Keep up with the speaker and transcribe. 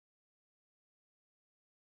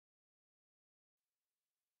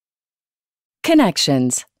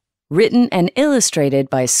Connections. Written and illustrated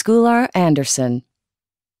by Schuyler Anderson.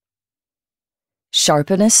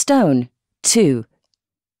 Sharpen a stone. 2.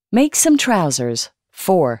 Make some trousers.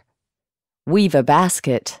 4. Weave a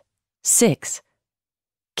basket. 6.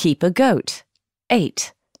 Keep a goat.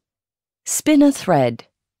 8. Spin a thread.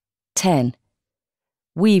 10.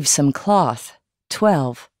 Weave some cloth.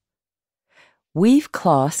 12. Weave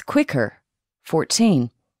cloth quicker.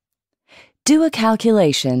 14. Do a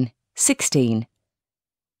calculation. 16.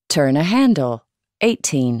 Turn a handle.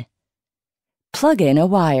 18. Plug in a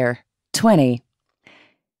wire. 20.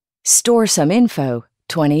 Store some info.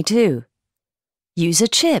 22. Use a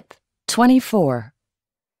chip. 24.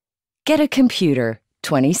 Get a computer.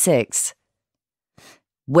 26.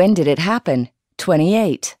 When did it happen?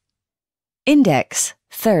 28. Index.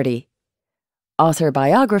 30. Author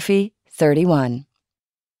biography. 31.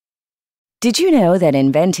 Did you know that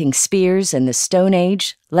inventing spears in the Stone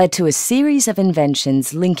Age led to a series of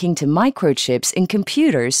inventions linking to microchips in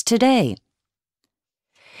computers today?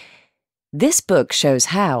 This book shows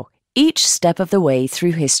how, each step of the way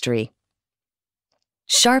through history.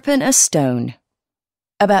 Sharpen a stone.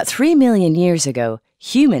 About 3 million years ago,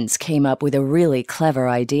 humans came up with a really clever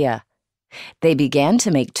idea. They began to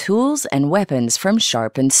make tools and weapons from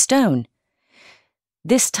sharpened stone.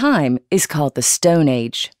 This time is called the Stone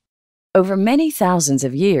Age. Over many thousands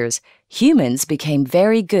of years, humans became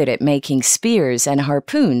very good at making spears and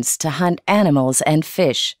harpoons to hunt animals and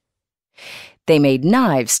fish. They made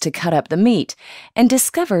knives to cut up the meat and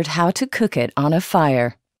discovered how to cook it on a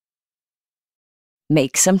fire.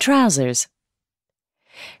 Make some trousers.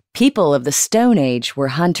 People of the Stone Age were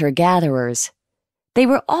hunter-gatherers. They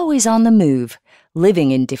were always on the move,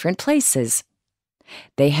 living in different places.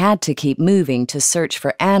 They had to keep moving to search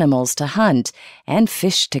for animals to hunt and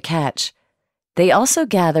fish to catch. They also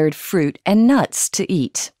gathered fruit and nuts to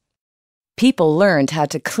eat. People learned how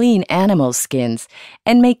to clean animal skins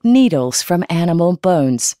and make needles from animal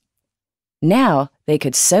bones. Now they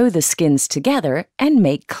could sew the skins together and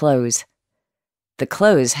make clothes. The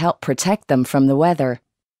clothes helped protect them from the weather.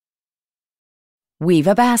 Weave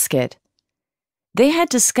a basket. They had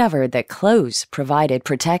discovered that clothes provided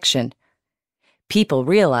protection. People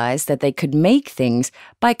realized that they could make things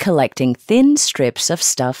by collecting thin strips of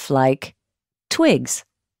stuff like twigs,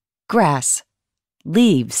 grass,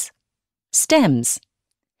 leaves, stems,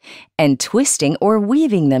 and twisting or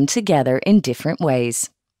weaving them together in different ways.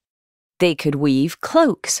 They could weave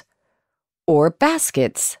cloaks, or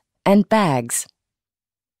baskets and bags,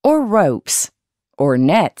 or ropes, or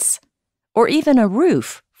nets, or even a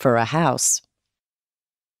roof for a house.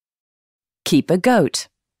 Keep a goat.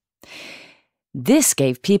 This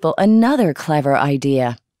gave people another clever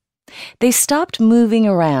idea. They stopped moving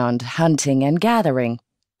around, hunting and gathering.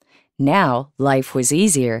 Now life was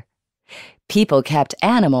easier. People kept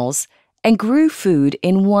animals and grew food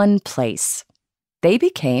in one place. They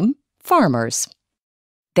became farmers.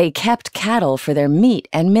 They kept cattle for their meat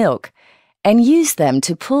and milk and used them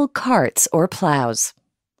to pull carts or plows.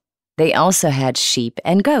 They also had sheep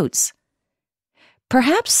and goats.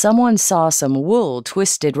 Perhaps someone saw some wool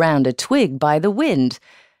twisted round a twig by the wind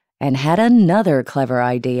and had another clever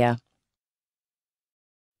idea.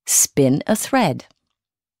 Spin a thread.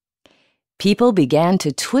 People began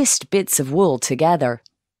to twist bits of wool together.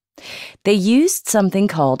 They used something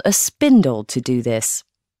called a spindle to do this.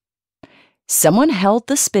 Someone held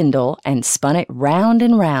the spindle and spun it round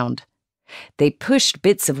and round. They pushed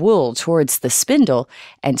bits of wool towards the spindle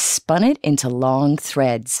and spun it into long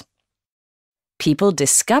threads. People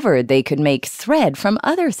discovered they could make thread from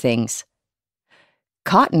other things.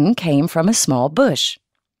 Cotton came from a small bush.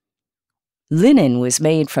 Linen was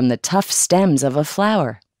made from the tough stems of a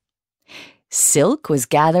flower. Silk was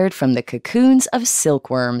gathered from the cocoons of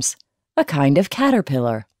silkworms, a kind of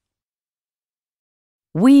caterpillar.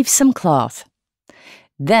 Weave some cloth.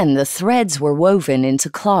 Then the threads were woven into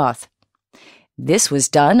cloth. This was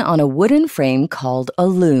done on a wooden frame called a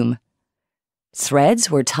loom. Threads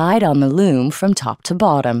were tied on the loom from top to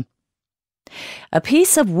bottom. A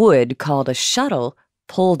piece of wood called a shuttle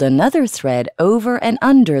pulled another thread over and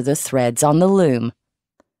under the threads on the loom.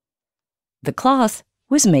 The cloth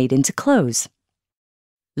was made into clothes.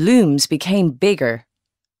 Looms became bigger.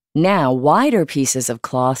 Now wider pieces of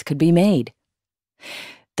cloth could be made.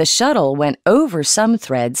 The shuttle went over some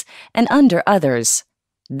threads and under others.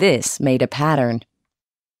 This made a pattern.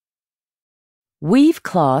 Weave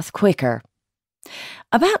cloth quicker.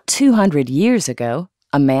 About 200 years ago,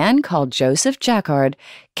 a man called Joseph Jacquard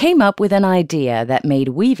came up with an idea that made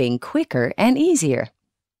weaving quicker and easier.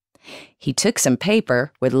 He took some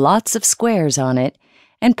paper with lots of squares on it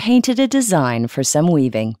and painted a design for some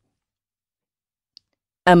weaving.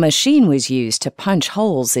 A machine was used to punch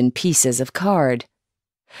holes in pieces of card.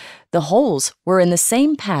 The holes were in the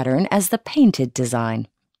same pattern as the painted design.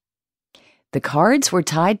 The cards were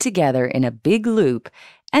tied together in a big loop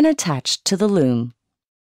and attached to the loom.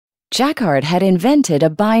 Jacquard had invented a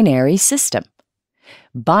binary system.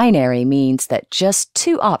 Binary means that just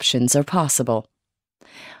two options are possible.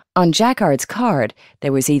 On Jacquard's card,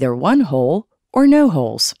 there was either one hole or no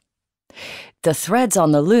holes. The threads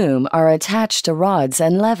on the loom are attached to rods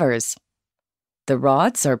and levers. The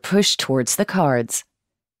rods are pushed towards the cards.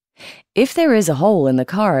 If there is a hole in the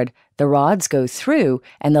card, the rods go through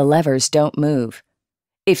and the levers don't move.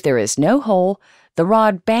 If there is no hole, the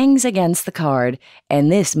rod bangs against the card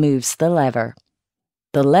and this moves the lever.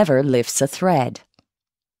 The lever lifts a thread.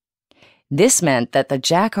 This meant that the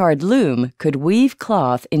Jacquard loom could weave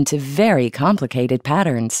cloth into very complicated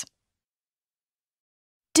patterns.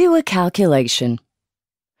 Do a calculation.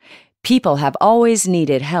 People have always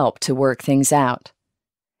needed help to work things out.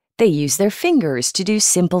 They use their fingers to do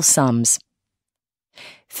simple sums.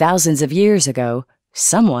 Thousands of years ago,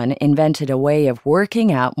 someone invented a way of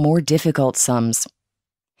working out more difficult sums.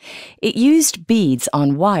 It used beads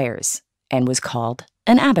on wires and was called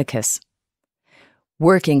an abacus.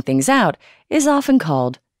 Working things out is often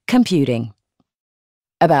called computing.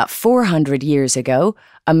 About 400 years ago,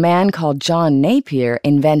 a man called John Napier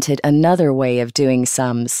invented another way of doing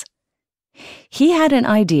sums. He had an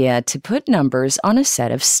idea to put numbers on a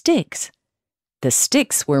set of sticks. The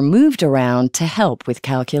sticks were moved around to help with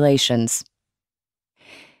calculations.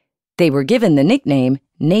 They were given the nickname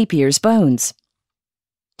Napier's bones.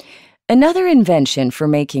 Another invention for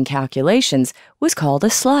making calculations was called a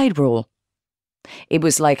slide rule. It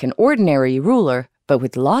was like an ordinary ruler, but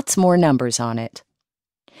with lots more numbers on it.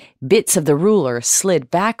 Bits of the ruler slid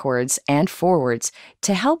backwards and forwards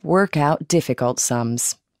to help work out difficult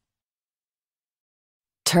sums.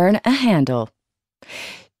 Turn a handle.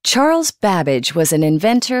 Charles Babbage was an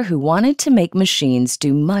inventor who wanted to make machines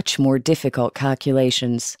do much more difficult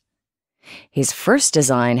calculations. His first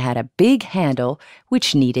design had a big handle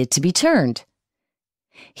which needed to be turned.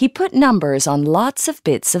 He put numbers on lots of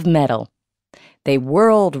bits of metal. They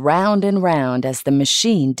whirled round and round as the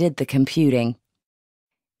machine did the computing.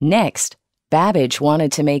 Next, Babbage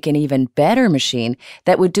wanted to make an even better machine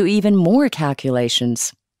that would do even more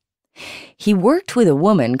calculations. He worked with a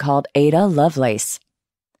woman called Ada Lovelace.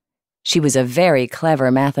 She was a very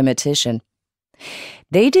clever mathematician.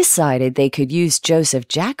 They decided they could use Joseph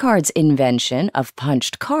Jacquard's invention of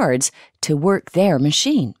punched cards to work their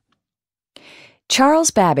machine.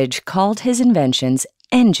 Charles Babbage called his inventions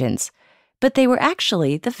engines, but they were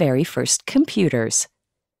actually the very first computers.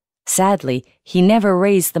 Sadly, he never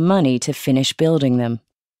raised the money to finish building them.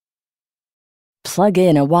 Plug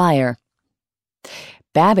in a wire.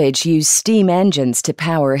 Babbage used steam engines to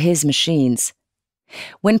power his machines.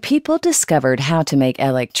 When people discovered how to make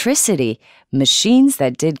electricity, machines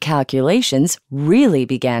that did calculations really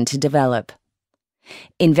began to develop.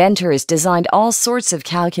 Inventors designed all sorts of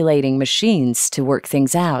calculating machines to work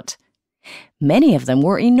things out. Many of them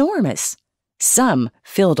were enormous. Some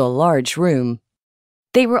filled a large room.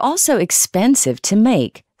 They were also expensive to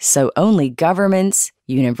make, so only governments,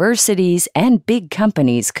 universities, and big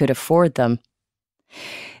companies could afford them.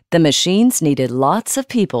 The machines needed lots of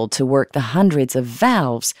people to work the hundreds of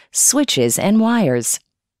valves, switches, and wires.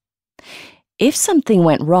 If something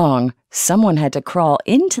went wrong, someone had to crawl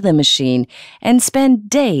into the machine and spend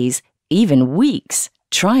days, even weeks,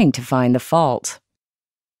 trying to find the fault.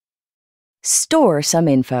 Store some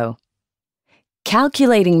info.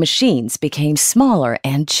 Calculating machines became smaller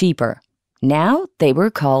and cheaper. Now they were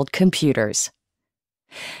called computers.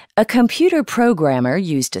 A computer programmer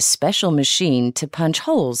used a special machine to punch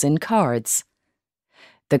holes in cards.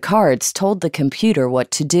 The cards told the computer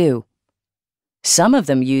what to do. Some of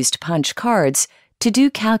them used punch cards to do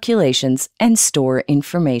calculations and store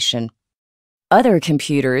information. Other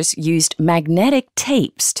computers used magnetic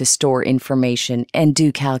tapes to store information and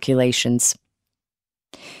do calculations.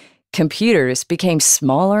 Computers became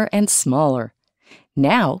smaller and smaller.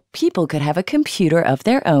 Now people could have a computer of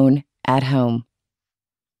their own at home.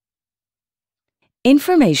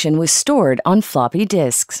 Information was stored on floppy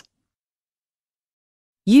disks.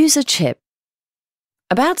 Use a chip.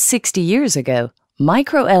 About 60 years ago,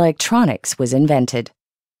 microelectronics was invented.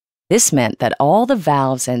 This meant that all the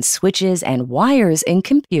valves and switches and wires in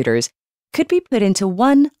computers could be put into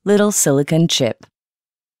one little silicon chip.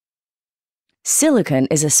 Silicon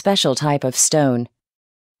is a special type of stone.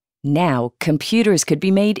 Now, computers could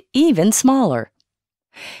be made even smaller.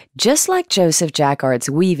 Just like Joseph Jacquard's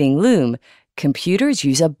weaving loom, computers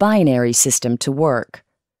use a binary system to work.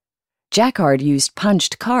 Jacquard used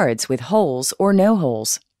punched cards with holes or no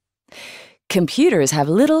holes. Computers have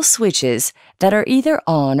little switches that are either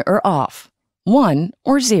on or off, 1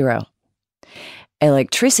 or 0.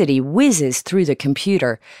 Electricity whizzes through the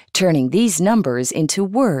computer, turning these numbers into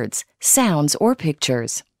words, sounds, or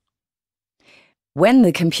pictures. When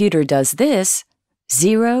the computer does this,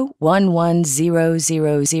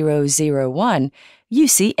 011000001, you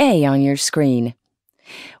see A on your screen.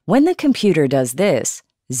 When the computer does this,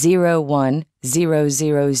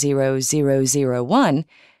 010000001,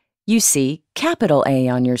 you see capital A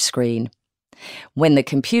on your screen. When the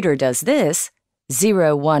computer does this,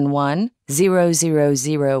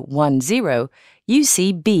 011000010, you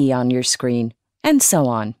see B on your screen, and so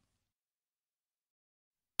on.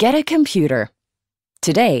 Get a computer.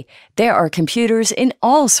 Today, there are computers in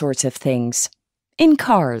all sorts of things. In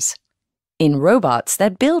cars, in robots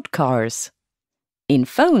that build cars, in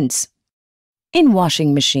phones, in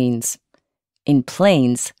washing machines, in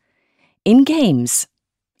planes, in games,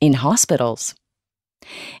 in hospitals.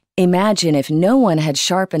 Imagine if no one had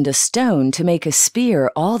sharpened a stone to make a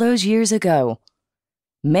spear all those years ago.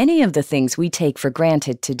 Many of the things we take for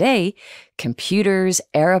granted today, computers,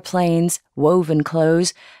 aeroplanes, woven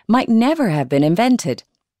clothes, might never have been invented.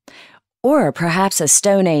 Or perhaps a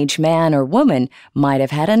Stone Age man or woman might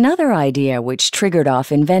have had another idea which triggered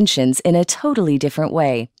off inventions in a totally different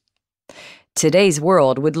way. Today's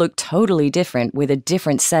world would look totally different with a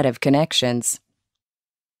different set of connections.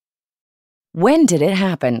 When did it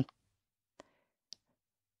happen?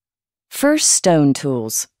 First stone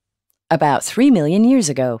tools. About 3 million years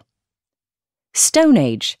ago. Stone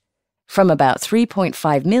Age, from about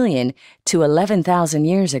 3.5 million to 11,000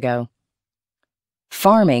 years ago.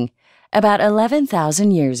 Farming, about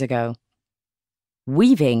 11,000 years ago.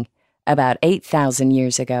 Weaving, about 8,000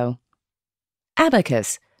 years ago.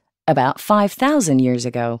 Abacus, about 5,000 years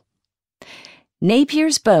ago.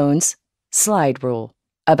 Napier's bones, slide rule,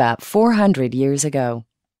 about 400 years ago.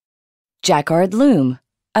 Jacquard loom,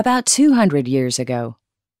 about 200 years ago.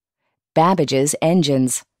 Babbage's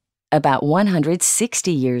engines, about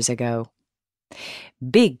 160 years ago.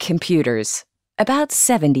 Big computers, about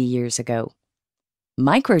 70 years ago.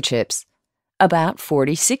 Microchips, about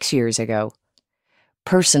 46 years ago.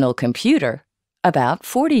 Personal computer, about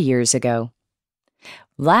 40 years ago.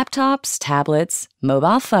 Laptops, tablets,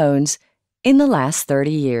 mobile phones, in the last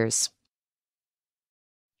 30 years.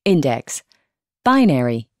 Index,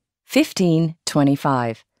 binary,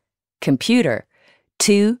 1525. Computer,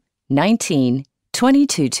 2, 19,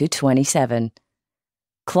 22-27.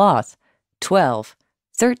 Cloth, 12,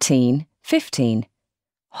 13, 15.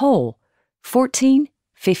 Whole, 14,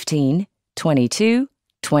 15, 22,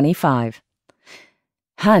 25.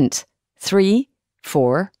 Hunt, 3,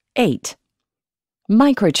 4, 8.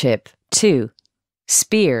 Microchip, 2.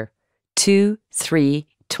 Spear, 2, 3,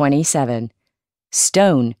 27.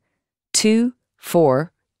 Stone, 2,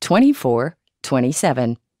 4, 24,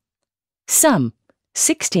 27. Sum,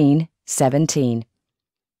 16, 17.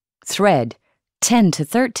 Thread, 10 to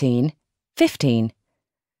 13, 15.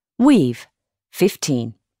 Weave,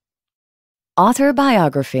 15. Author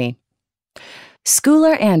biography.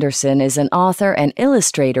 Schuyler Anderson is an author and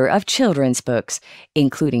illustrator of children's books,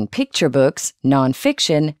 including picture books,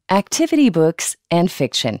 nonfiction, activity books, and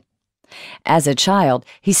fiction. As a child,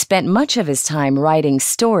 he spent much of his time writing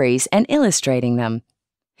stories and illustrating them.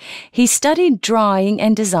 He studied drawing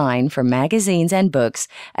and design for magazines and books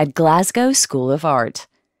at Glasgow School of Art.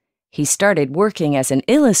 He started working as an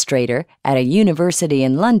illustrator at a university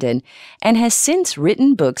in London and has since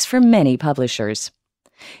written books for many publishers.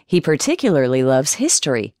 He particularly loves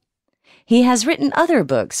history. He has written other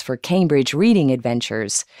books for Cambridge Reading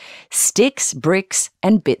Adventures, Sticks, Bricks,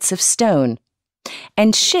 and Bits of Stone,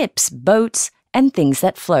 and Ships, Boats, and Things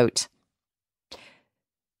That Float.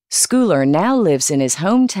 Schuyler now lives in his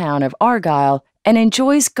hometown of Argyll and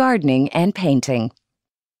enjoys gardening and painting.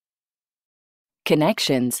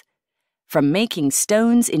 Connections. From making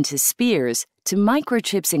stones into spears to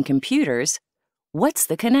microchips in computers, what's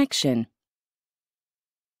the connection?